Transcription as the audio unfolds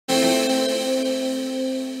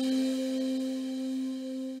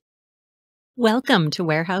Welcome to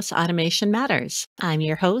Warehouse Automation Matters. I'm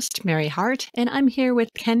your host, Mary Hart, and I'm here with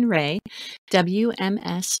Ken Ray,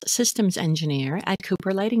 WMS Systems Engineer at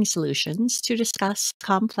Cooper Lighting Solutions, to discuss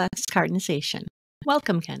complex cartonization.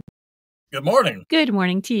 Welcome, Ken. Good morning. Good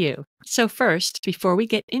morning to you. So first, before we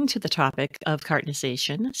get into the topic of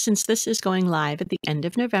cartonization, since this is going live at the end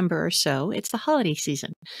of November or so, it's the holiday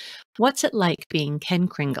season. What's it like being Ken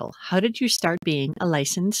Kringle? How did you start being a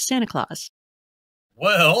licensed Santa Claus?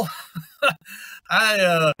 Well,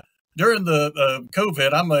 I during the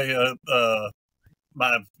COVID,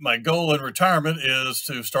 my goal in retirement is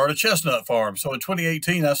to start a chestnut farm. So in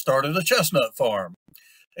 2018, I started a chestnut farm.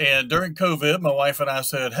 And during COVID, my wife and I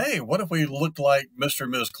said, "Hey, what if we looked like Mr.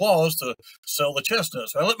 and Ms. Claus to sell the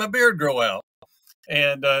chestnuts?" So I let my beard grow out,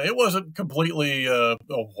 and it wasn't completely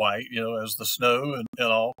white, as the snow and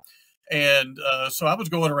all. And so I was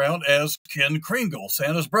going around as Ken Kringle,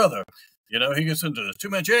 Santa's brother. He gets into too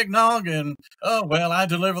much eggnog and, oh, well, I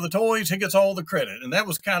deliver the toys. He gets all the credit. And that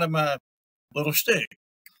was kind of my little shtick.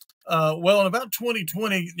 Well, in about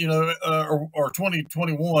 2020, or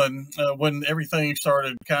 2021, when everything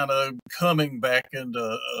started kind of coming back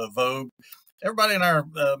into vogue, everybody in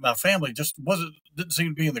my family just didn't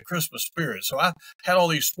seem to be in the Christmas spirit. So I had all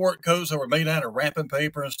these sport coats that were made out of wrapping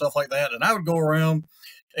paper and stuff like that. And I would go around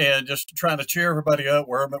and just trying to cheer everybody up,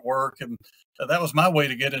 wear them at work. And that was my way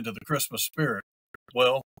to get into the Christmas spirit.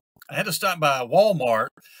 Well, I had to stop by Walmart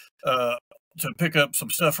to pick up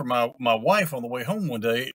some stuff for my wife on the way home one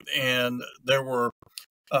day. And there were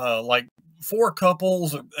like four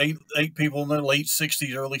couples, eight people in their late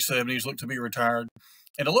 60s, early 70s, looked to be retired.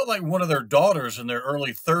 And it looked like one of their daughters in their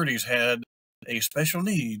early 30s had a special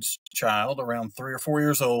needs child around 3 or 4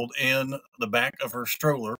 years old in the back of her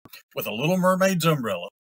stroller with a Little Mermaid's umbrella.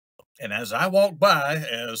 And as I walked by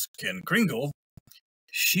as Ken Kringle,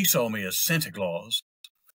 she saw me as Santa Claus.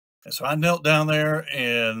 And so I knelt down there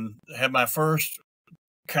and had my first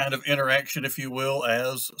kind of interaction, if you will,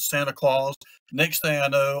 as Santa Claus. Next thing I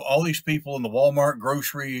know, all these people in the Walmart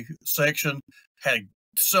grocery section had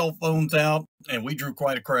cell phones out, and we drew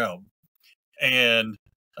quite a crowd. And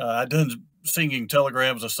I'd done singing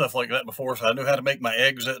telegrams and stuff like that before, so I knew how to make my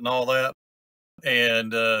exit and all that.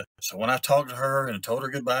 And so when I talked to her and told her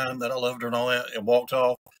goodbye and that I loved her and all that and walked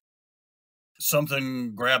off,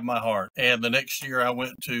 something grabbed my heart. And the next year I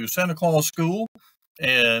went to Santa Claus school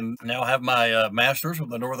and now have my master's from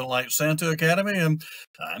the Northern Lights Santa Academy. And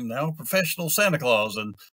I'm now a professional Santa Claus.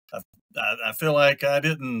 And I feel like I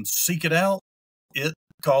didn't seek it out. It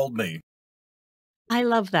called me. I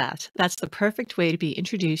love that. That's the perfect way to be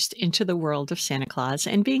introduced into the world of Santa Claus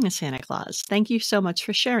and being a Santa Claus. Thank you so much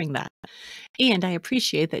for sharing that. And I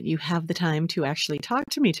appreciate that you have the time to actually talk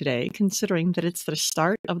to me today, considering that it's the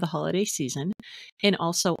start of the holiday season and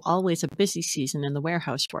also always a busy season in the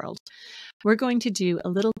warehouse world. We're going to do a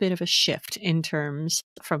little bit of a shift in terms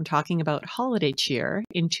from talking about holiday cheer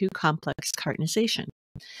into complex cartonization.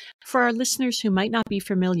 For our listeners who might not be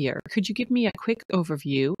familiar, could you give me a quick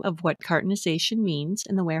overview of what cartonization means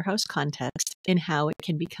in the warehouse context and how it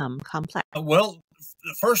can become complex? Well,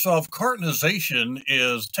 first off, cartonization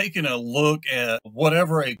is taking a look at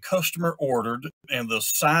whatever a customer ordered and the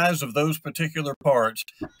size of those particular parts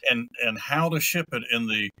and how to ship it in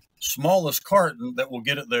the smallest carton that will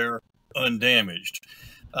get it there undamaged.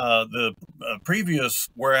 The previous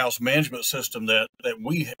warehouse management system that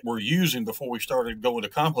we were using before we started going to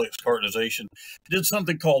complex cartonization did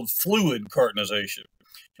something called fluid cartonization.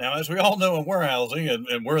 Now, as we all know in warehousing,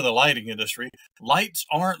 and we're in the lighting industry, lights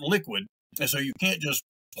aren't liquid, and so you can't just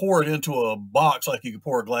pour it into a box like you can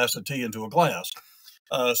pour a glass of tea into a glass.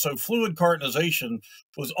 So fluid cartonization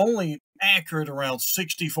was only accurate around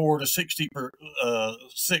 64 to 66%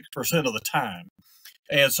 of the time.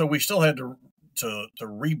 And so we still had to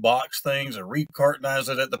rebox things and recartonize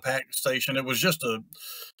it at the pack station. It was just a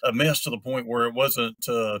mess to the point where it wasn't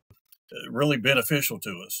really beneficial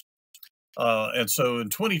to us. And so in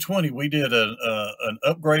 2020, we did an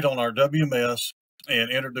upgrade on our WMS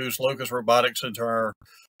and introduced Locus Robotics into our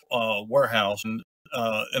warehouse. And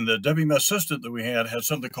the WMS system that we had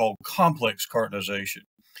something called complex cartonization.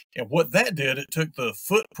 And what that did, it took the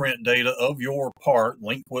footprint data of your part,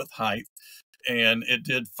 length, width, height, and it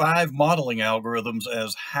did 5 modeling algorithms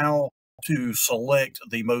as how to select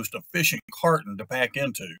the most efficient carton to pack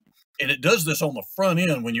into. And it does this on the front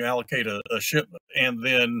end when you allocate a shipment. And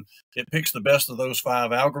then it picks the best of those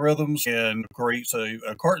 5 algorithms and creates a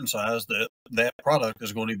carton size that product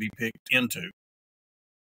is going to be picked into.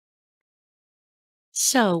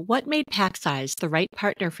 So, what made PackSize the right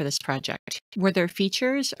partner for this project? Were there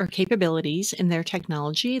features or capabilities in their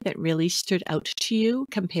technology that really stood out to you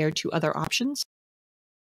compared to other options?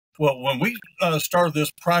 Well, when we started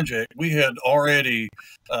this project, we had already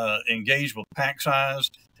engaged with pack size,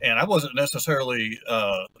 and I wasn't necessarily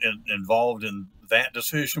involved in that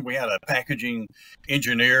decision. We had a packaging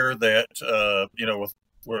engineer that,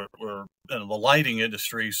 we're in the lighting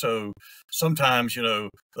industry, so sometimes, the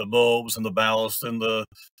bulbs and the ballast and uh,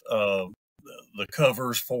 the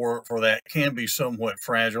covers for that can be somewhat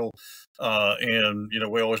fragile. And,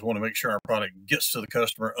 we always want to make sure our product gets to the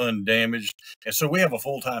customer undamaged. And so we have a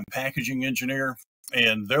full-time packaging engineer,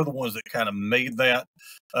 and they're the ones that kind of made that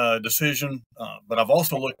decision. But I've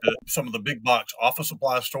also looked at some of the big box office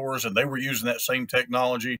supply stores, and they were using that same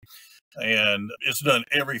technology, and it's done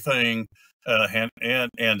everything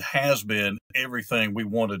and has been everything we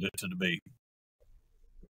wanted it to be.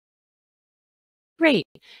 Great.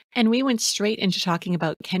 And we went straight into talking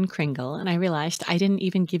about Ken Kringle, and I realized I didn't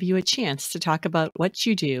even give you a chance to talk about what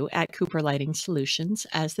you do at Cooper Lighting Solutions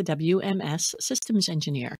as the WMS systems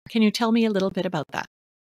engineer. Can you tell me a little bit about that?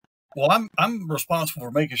 Well, I'm responsible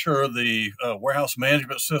for making sure the warehouse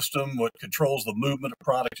management system, what controls the movement of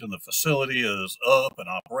product in the facility, is up and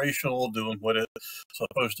operational, doing what it's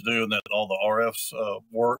supposed to do, and that all the RFs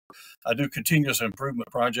work. I do continuous improvement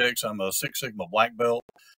projects. I'm a Six Sigma black belt,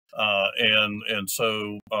 and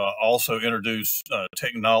so also introduce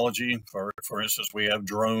technology. For instance, we have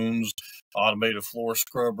drones, automated floor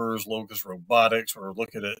scrubbers, Locus robotics. We're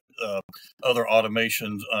looking at other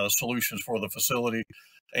automation solutions for the facility.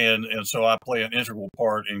 And so I play an integral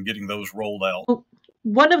part in getting those rolled out. Well,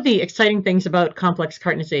 one of the exciting things about complex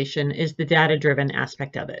cartonization is the data-driven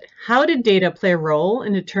aspect of it. How did data play a role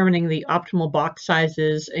in determining the optimal box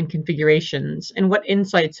sizes and configurations, and what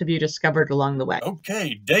insights have you discovered along the way?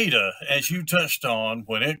 Okay, data, as you touched on,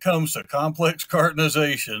 when it comes to complex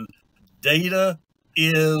cartonization, data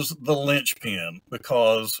is the linchpin,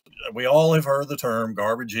 because we all have heard the term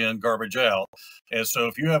garbage in, garbage out. And so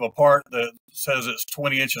if you have a part that says it's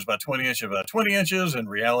 20 inches by 20 inches by 20 inches, in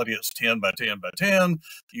reality it's 10 by 10 by 10,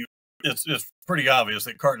 it's pretty obvious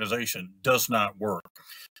that cartonization does not work.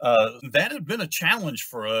 That had been a challenge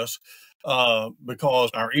for us because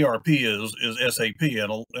our ERP is SAP,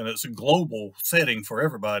 and it's a global setting for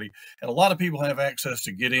everybody. And a lot of people have access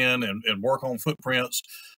to get in and work on footprints.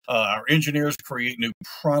 Our engineers create new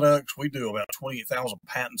products. We do about 28,000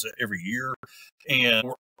 patents every year, and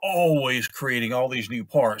we're always creating all these new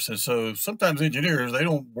parts. And so sometimes engineers, they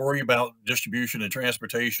don't worry about distribution and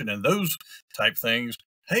transportation and those type things.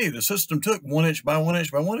 Hey, the system took 1 inch by 1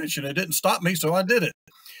 inch by 1 inch, and it didn't stop me, so I did it.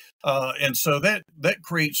 And so that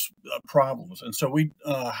creates problems. And so we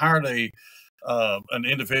hired an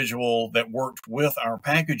individual that worked with our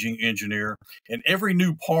packaging engineer, and every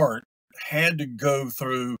new part had to go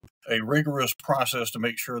through a rigorous process to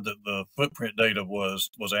make sure that the footprint data was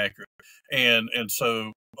accurate. And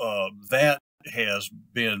so that has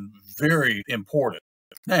been very important.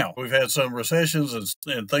 Now, we've had some recessions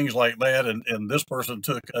and things like that, and this person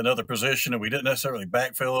took another position, and we didn't necessarily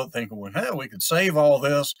backfill it, thinking, well, hell, we could save all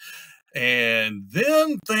this. And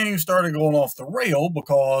then things started going off the rail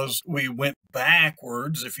because we went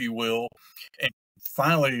backwards, if you will. And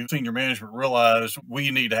finally, senior management realized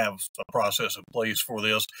we need to have a process in place for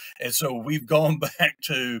this. And so we've gone back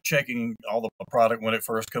to checking all the product when it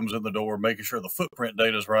first comes in the door, making sure the footprint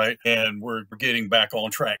data is right, and we're getting back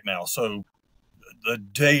on track now. So the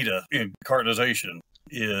data in cartonization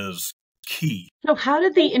is key. So, how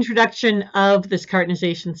did the introduction of this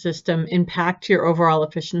cartonization system impact your overall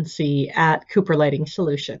efficiency at Cooper Lighting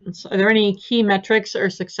Solutions? Are there any key metrics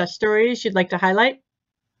or success stories you'd like to highlight?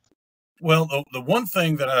 Well, the one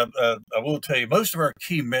thing that I will tell you, most of our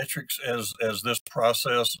key metrics as this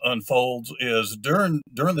process unfolds is during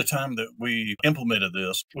the time that we implemented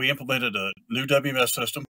this. We implemented a new WMS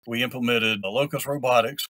system. We implemented a Locus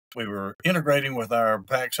robotics. We were integrating with our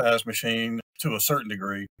pack size machine to a certain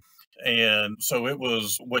degree. And so it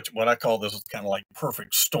was what I call this kind of like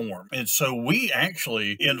perfect storm. And so we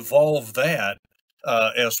actually involved that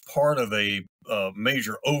as part of a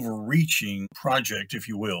major overreaching project, if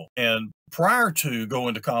you will. And prior to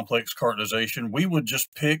going to complex cartonization, we would just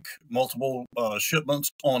pick multiple shipments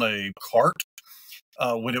on a cart.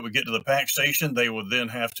 When it would get to the pack station, they would then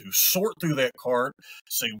have to sort through that cart,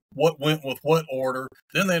 see what went with what order.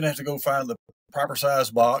 Then they'd have to go find the proper size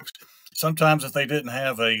box. Sometimes if they didn't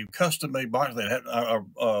have a custom-made box, they'd have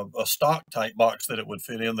a stock type box that it would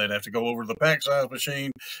fit in. They'd have to go over to the pack size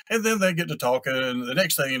machine, and then they get to talking. And the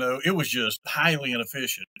next thing you know, it was just highly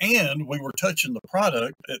inefficient. And we were touching the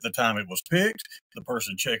product at the time it was picked, the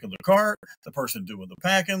person checking the cart, the person doing the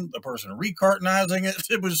packing, the person recartonizing it.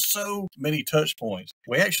 It was so many touch points.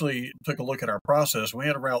 We actually took a look at our process. We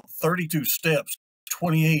had around 32 steps,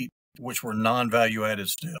 28 which were non-value added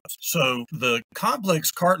steps. So the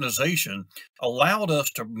complex cartonization allowed us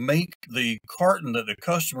to make the carton that the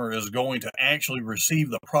customer is going to actually receive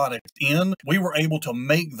the product in. We were able to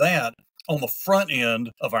make that on the front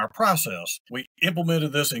end of our process. We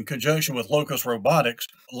implemented this in conjunction with Locus Robotics.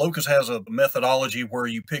 Locus has a methodology where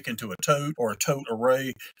you pick into a tote or a tote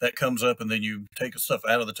array that comes up and then you take the stuff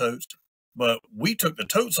out of the totes. But we took the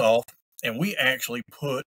totes off and we actually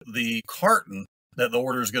put the carton that the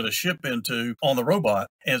order is going to ship into on the robot.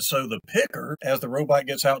 And so the picker, as the robot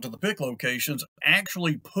gets out to the pick locations,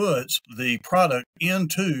 actually puts the product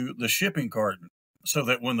into the shipping carton. So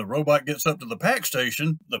that when the robot gets up to the pack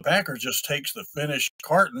station, the packer just takes the finished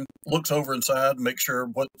carton, looks over inside, makes sure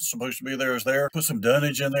what's supposed to be there is there, put some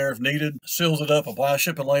dunnage in there if needed, seals it up, applies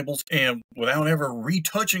shipping labels, and without ever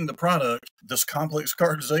retouching the product, this complex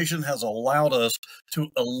cartonization has allowed us to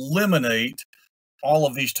eliminate all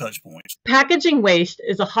of these touch points. Packaging waste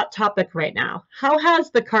is a hot topic right now. How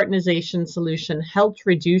has the cartonization solution helped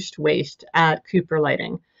reduce waste at Cooper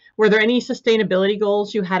Lighting? Were there any sustainability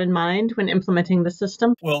goals you had in mind when implementing the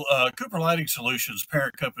system? Well, Cooper Lighting Solutions'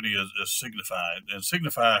 parent company is Signify, and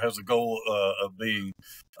Signify has a goal of being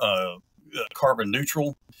carbon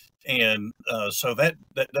neutral, and so that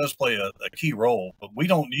does play a key role. But we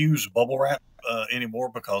don't use bubble wrap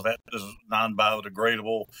anymore because that is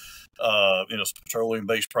non-biodegradable,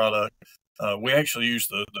 petroleum-based product. We actually use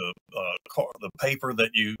the paper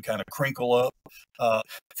that you kind of crinkle up.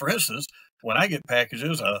 For instance, when I get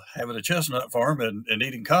packages, having a chestnut farm and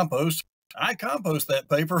eating compost, I compost that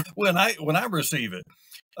paper when I receive it.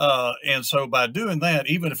 And so by doing that,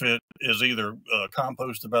 even if it is either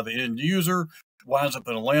composted by the end user, winds up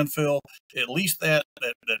in a landfill, at least that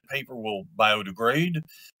paper will biodegrade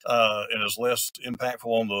and is less impactful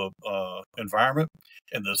on the environment.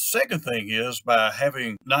 And the second thing is by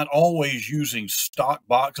having not always using stock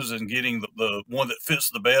boxes and getting the one that fits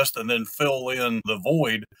the best and then fill in the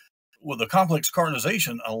void. Well, the complex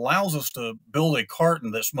cartonization allows us to build a carton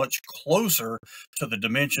that's much closer to the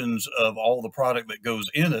dimensions of all the product that goes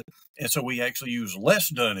in it. And so we actually use less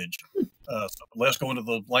dunnage, so less going to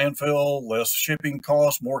the landfill, less shipping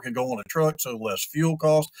costs, more can go on a truck, so less fuel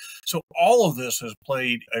costs. So all of this has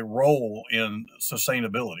played a role in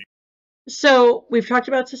sustainability. So we've talked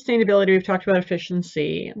about sustainability, we've talked about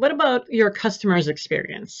efficiency. What about your customers'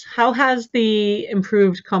 experience? How has the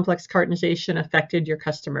improved complex cartonization affected your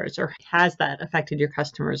customers, or has that affected your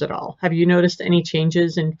customers at all? Have you noticed any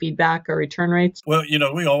changes in feedback or return rates? Well,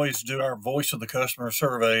 we always do our voice of the customer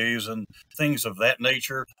surveys and things of that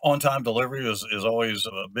nature. On-time delivery is always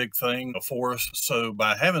a big thing for us. So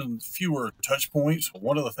by having fewer touch points,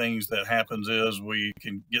 one of the things that happens is we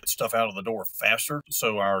can get stuff out of the door faster.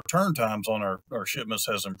 So our turn time on our shipments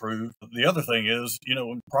has improved. The other thing is,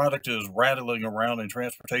 when product is rattling around in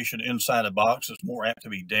transportation inside a box, it's more apt to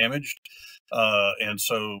be damaged. And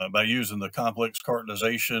so by using the complex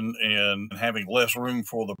cartonization and having less room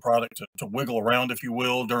for the product to wiggle around, if you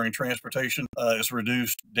will, during transportation, it's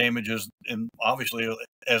reduced damages. And obviously,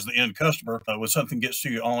 as the end customer, when something gets to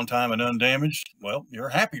you on time and undamaged, well, you're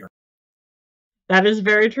happier. That is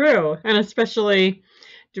very true. And especially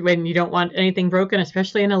when you don't want anything broken,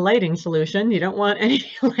 especially in a lighting solution, you don't want any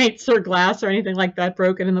lights or glass or anything like that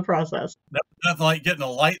broken in the process. Nothing like getting a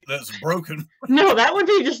light that's broken. No, that would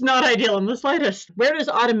be just not ideal in the slightest. Where does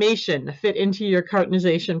automation fit into your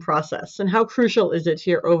cartonization process, and how crucial is it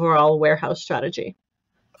to your overall warehouse strategy?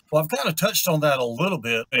 Well, I've kind of touched on that a little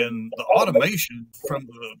bit, and the automation from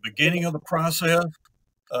the beginning of the process.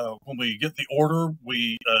 When we get the order,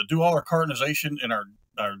 we do all our cartonization in our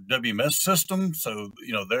WMS system. So,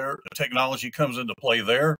 the technology comes into play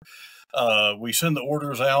there. We send the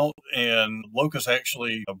orders out, and Locus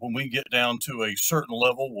actually, when we get down to a certain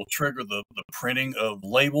level, will trigger the printing of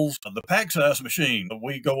labels. The pack size machine,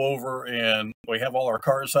 we go over and we have all our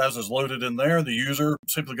carton sizes loaded in there. The user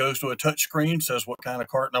simply goes to a touch screen, says what kind of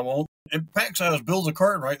carton I want, and pack size builds a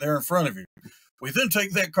carton right there in front of you. We then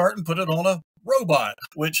take that carton, put it on a robot,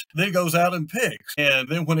 which then goes out and picks. And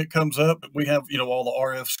then when it comes up, we have, all the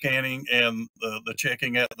RF scanning and the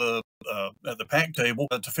checking at the pack table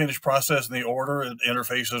to finish processing the order. It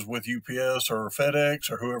interfaces with UPS or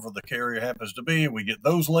FedEx or whoever the carrier happens to be. We get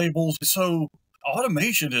those labels. So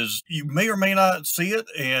automation is, you may or may not see it,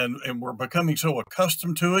 and we're becoming so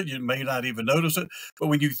accustomed to it, you may not even notice it. But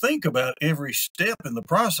when you think about every step in the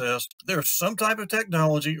process, there's some type of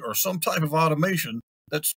technology or some type of automation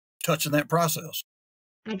that's touching that process.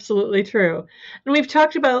 Absolutely true. And we've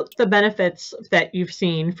talked about the benefits that you've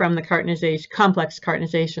seen from the cartonization, complex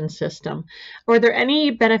cartonization system. Were there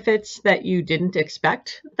any benefits that you didn't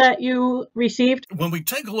expect that you received? When we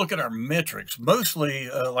take a look at our metrics,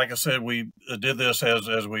 mostly, like I said, we did this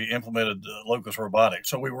as we implemented Locus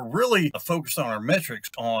Robotics. So we were really focused on our metrics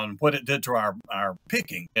on what it did to our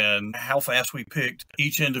picking and how fast we picked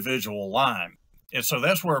each individual line. And so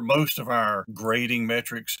that's where most of our grading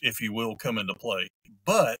metrics, if you will, come into play.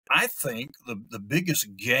 But I think the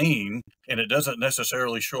biggest gain, and it doesn't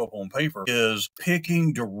necessarily show up on paper, is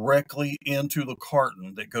picking directly into the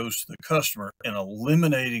carton that goes to the customer and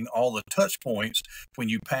eliminating all the touch points when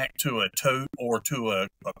you pack to a tote or to a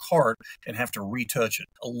cart and have to retouch it.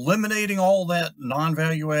 Eliminating all that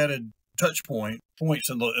non-value added points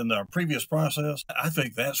in the previous process, I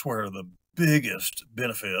think that's where the biggest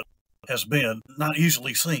benefit has been, not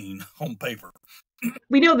easily seen on paper.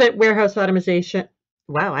 We know that warehouse automation,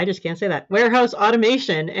 wow, I just can't say that. Warehouse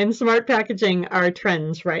automation and smart packaging are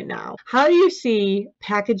trends right now. How do you see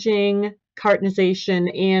packaging, cartonization,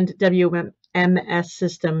 and WMS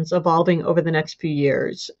systems evolving over the next few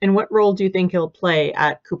years? And what role do you think it'll play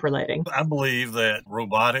at Cooper Lighting? I believe that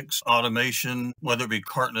robotics, automation, whether it be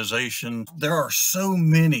cartonization, there are so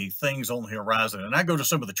many things on the horizon. And I go to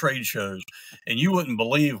some of the trade shows and you wouldn't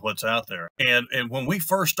believe what's out there. And when we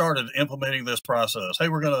first started implementing this process, hey,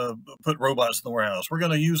 we're going to put robots in the warehouse. We're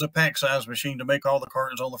going to use a pack size machine to make all the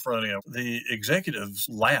cartons on the front end. The executives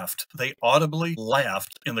laughed. They audibly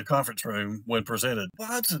laughed in the conference room when presented.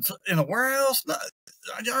 What? It's in a warehouse?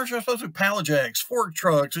 You're supposed to be pallet jacks, fork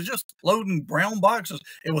trucks. It's just loading brown boxes.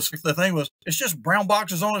 The thing was, it's just brown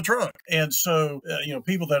boxes on a truck. And so,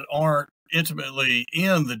 people that aren't intimately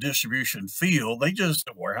in the distribution field, the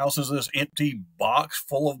warehouse is this empty box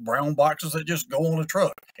full of brown boxes that just go on a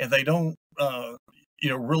truck, and they don't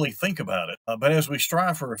really think about it. But as we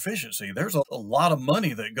strive for efficiency, there's a lot of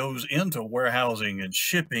money that goes into warehousing and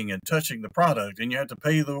shipping and touching the product, and you have to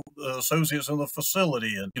pay the associates in the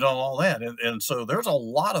facility and all that. And so there's a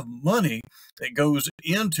lot of money that goes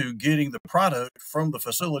into getting the product from the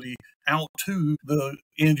facility out to the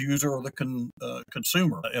end user or the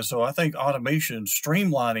consumer. And so I think automation,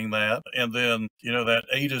 streamlining that, and then, that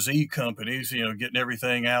A to Z companies, getting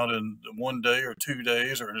everything out in 1 day or 2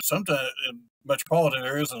 days, or sometimes in metropolitan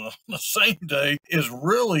areas on the same day, is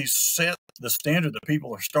really set the standard that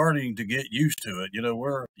people are starting to get used to it.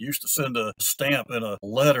 We're used to send a stamp in a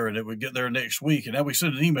letter and it would get there next week. And now we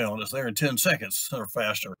send an email and it's there in 10 seconds or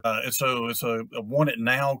faster. And so it's a want it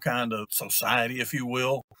now kind of society, if you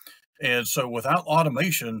will. And so without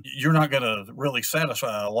automation, you're not going to really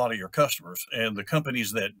satisfy a lot of your customers. And the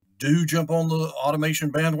companies that do jump on the automation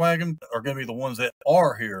bandwagon are going to be the ones that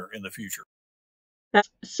are here in the future.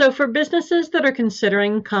 So for businesses that are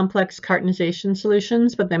considering complex cartonization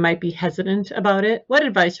solutions, but they might be hesitant about it, what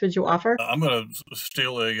advice would you offer? I'm going to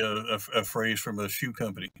steal a phrase from a shoe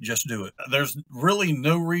company. Just do it. There's really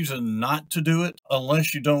no reason not to do it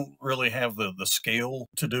unless you don't really have the scale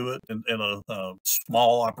to do it in a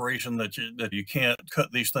small operation that you can't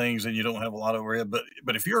cut these things and you don't have a lot of overhead.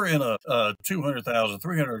 But if you're in a 200,000,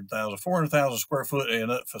 300,000, 400,000 square foot in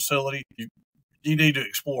a facility, you need to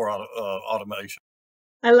explore automation.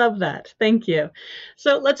 I love that. Thank you.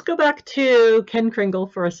 So let's go back to Ken Kringle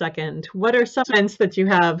for a second. What are some events that you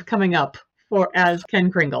have coming up as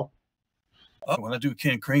Ken Kringle? When I do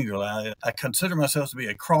Ken Kringle, I consider myself to be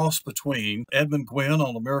a cross between Edmund Gwynn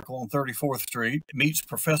on A Miracle on 34th Street meets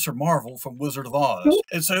Professor Marvel from Wizard of Oz.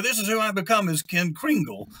 And so this is who I become as Ken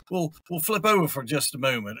Kringle. We'll flip over for just a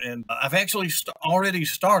moment. And I've actually already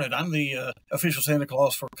started. I'm the official Santa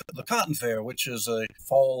Claus for the Cotton Fair, which is a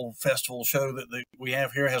fall festival show that we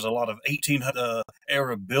have here. It has a lot of 1800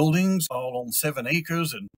 era buildings all on 7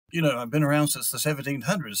 acres. And, I've been around since the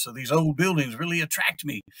 1700s, so these old buildings really attract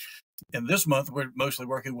me. And this month, we're mostly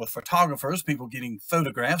working with photographers, people getting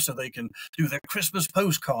photographs so they can do their Christmas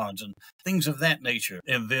postcards and things of that nature.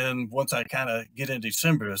 And then once I kind of get in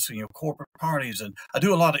December, it's, corporate parties. And I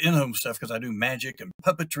do a lot of in-home stuff because I do magic and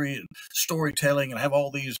puppetry and storytelling and I have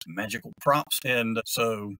all these magical props. And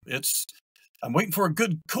so I'm waiting for a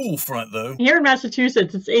good cool front, though. Here in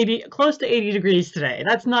Massachusetts, it's close to 80 degrees today.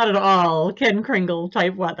 That's not at all Ken Kringle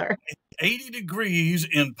type weather. 80 degrees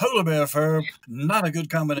in polar bear fur, not a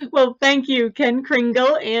good combination. Well, thank you, Ken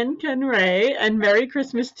Kringle and Ken Ray, and Merry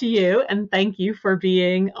Christmas to you. And thank you for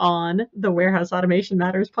being on the Warehouse Automation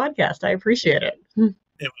Matters podcast. I appreciate it. It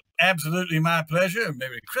was absolutely my pleasure.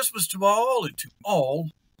 Merry Christmas to all, and to all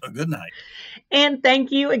a good night. And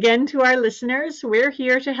thank you again to our listeners. We're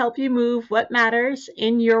here to help you move what matters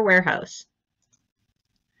in your warehouse.